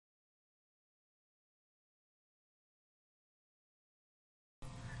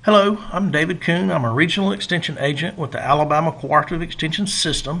Hello, I'm David Koon. I'm a Regional Extension Agent with the Alabama Cooperative Extension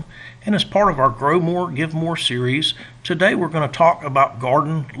System, and as part of our Grow More, Give More series, today we're going to talk about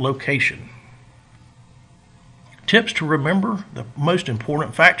garden location. Tips to remember: the most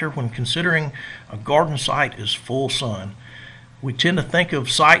important factor when considering a garden site is full sun. We tend to think of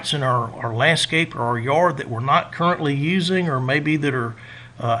sites in our landscape or our yard that we're not currently using, or maybe that are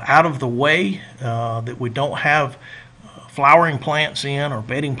out of the way, that we don't have flowering plants in or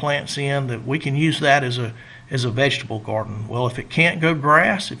bedding plants in, that we can use that as a vegetable garden. Well, if it can't grow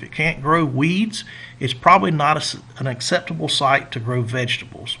grass, if it can't grow weeds, it's probably not an acceptable site to grow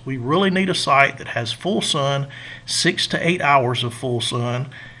vegetables. We really need a site that has full sun, 6 to 8 hours of full sun,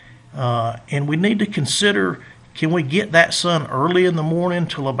 and we need to consider, can we get that sun early in the morning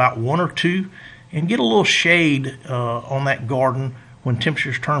till about 1 or 2 and get a little shade on that garden when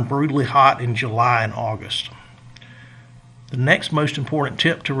temperatures turn brutally hot in July and August. The next most important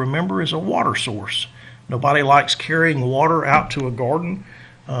tip to remember is a water source. Nobody likes carrying water out to a garden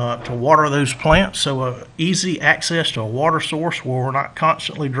to water those plants, so easy access to a water source where we're not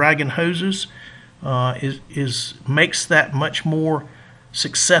constantly dragging hoses makes that much more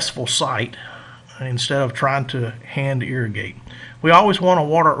successful site instead of trying to hand irrigate. We always want to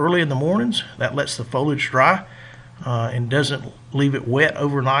water early in the mornings. That lets the foliage dry and doesn't leave it wet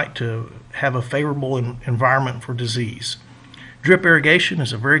overnight to have a favorable environment for disease. Drip irrigation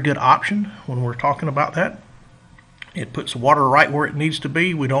is a very good option when we're talking about that. It puts water right where it needs to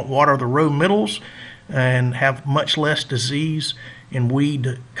be. We don't water the row middles and have much less disease and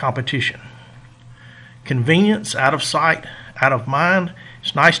weed competition. Convenience: out of sight, out of mind.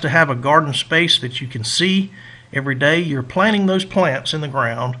 It's nice to have a garden space that you can see every day. You're planting those plants in the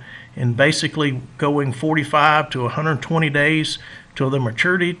ground and basically going 45 to 120 days till their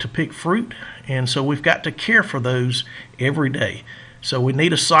maturity to pick fruit, and so we've got to care for those every day. So we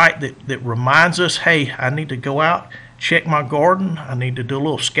need a site that reminds us, hey, I need to go out, check my garden, I need to do a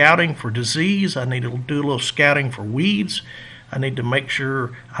little scouting for disease, I need to do a little scouting for weeds, I need to make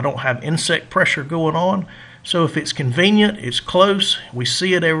sure I don't have insect pressure going on. So if it's convenient, it's close, we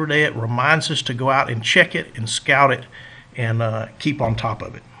see it every day, it reminds us to go out and check it and scout it and keep on top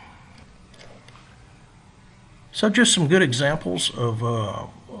of it. So just some good examples of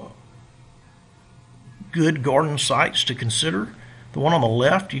good garden sites to consider. The one on the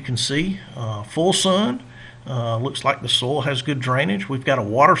left, you can see full sun. Looks like the soil has good drainage. We've got a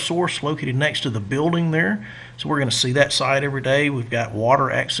water source located next to the building there, so we're going to see that site every day. We've got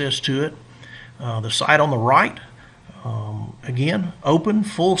water access to it. The site on the right, again, open,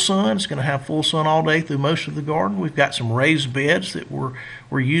 full sun. It's going to have full sun all day through most of the garden. We've got some raised beds that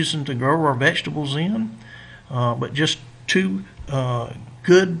we're using to grow our vegetables in. But just two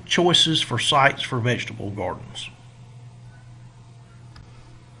good choices for sites for vegetable gardens.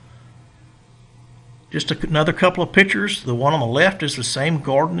 Just another couple of pictures. The one on the left is the same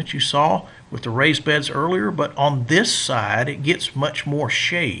garden that you saw with the raised beds earlier, but on this side it gets much more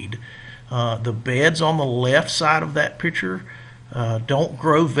shade. The beds on the left side of that picture don't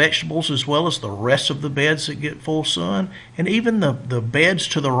grow vegetables as well as the rest of the beds that get full sun, and even the beds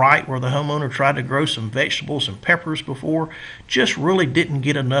to the right where the homeowner tried to grow some vegetables and peppers before just really didn't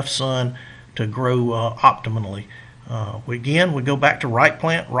get enough sun to grow optimally. Again, we go back to right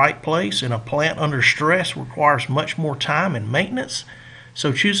plant, right place, and a plant under stress requires much more time and maintenance,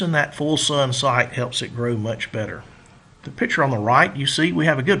 so choosing that full sun site helps it grow much better. The picture on the right, you see we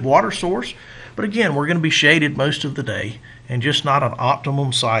have a good water source, but again, we're going to be shaded most of the day and just not an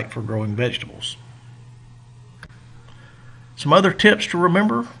optimum site for growing vegetables. Some other tips to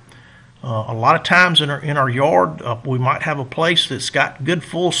remember: a lot of times in our yard, we might have a place that's got good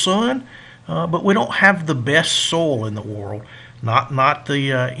full sun, but we don't have the best soil in the world. Not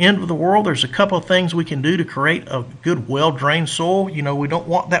the end of the world. There's a couple of things we can do to create a good, well-drained soil. You know, we don't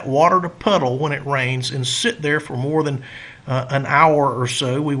want that water to puddle when it rains and sit there for more than an hour or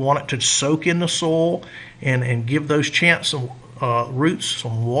so. We want it to soak in the soil and give those roots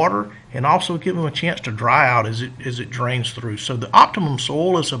some water, and also give them a chance to dry out as it drains through. So the optimum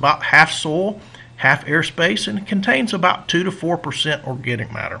soil is about half soil, half airspace, and it contains about 2 to 4%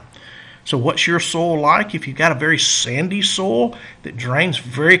 organic matter. So what's your soil like? If you've got a very sandy soil that drains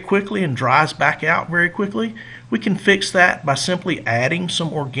very quickly and dries back out very quickly, we can fix that by simply adding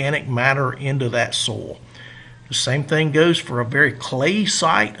some organic matter into that soil. The same thing goes for a very clayey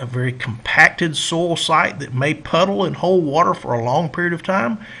site, a very compacted soil site that may puddle and hold water for a long period of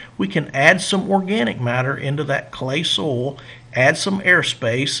time. We can add some organic matter into that clay soil, add some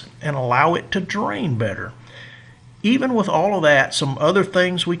airspace, and allow it to drain better. Even with all of that, some other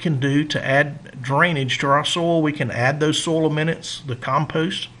things we can do to add drainage to our soil, we can add those soil amendments, the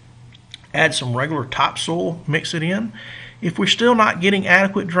compost, add some regular topsoil, mix it in. If we're still not getting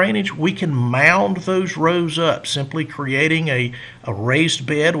adequate drainage, we can mound those rows up, simply creating a raised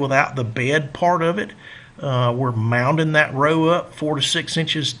bed without the bed part of it. We're mounding that row up 4 to 6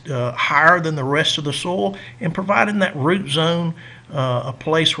 inches higher than the rest of the soil and providing that root zone a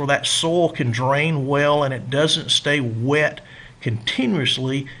place where that soil can drain well and it doesn't stay wet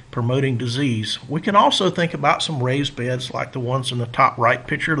continuously, promoting disease. We can also think about some raised beds like the ones in the top right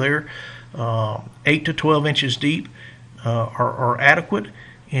picture there, 8 to 12 inches deep. Are adequate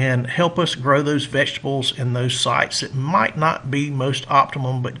and help us grow those vegetables in those sites that might not be most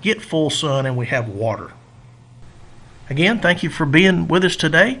optimum but get full sun and we have water. Again, thank you for being with us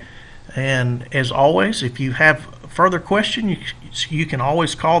today, and as always, if you have further questions, you can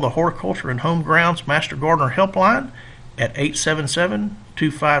always call the Horticulture and Home Grounds Master Gardener Helpline at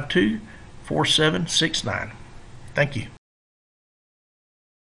 877-252-4769. Thank you.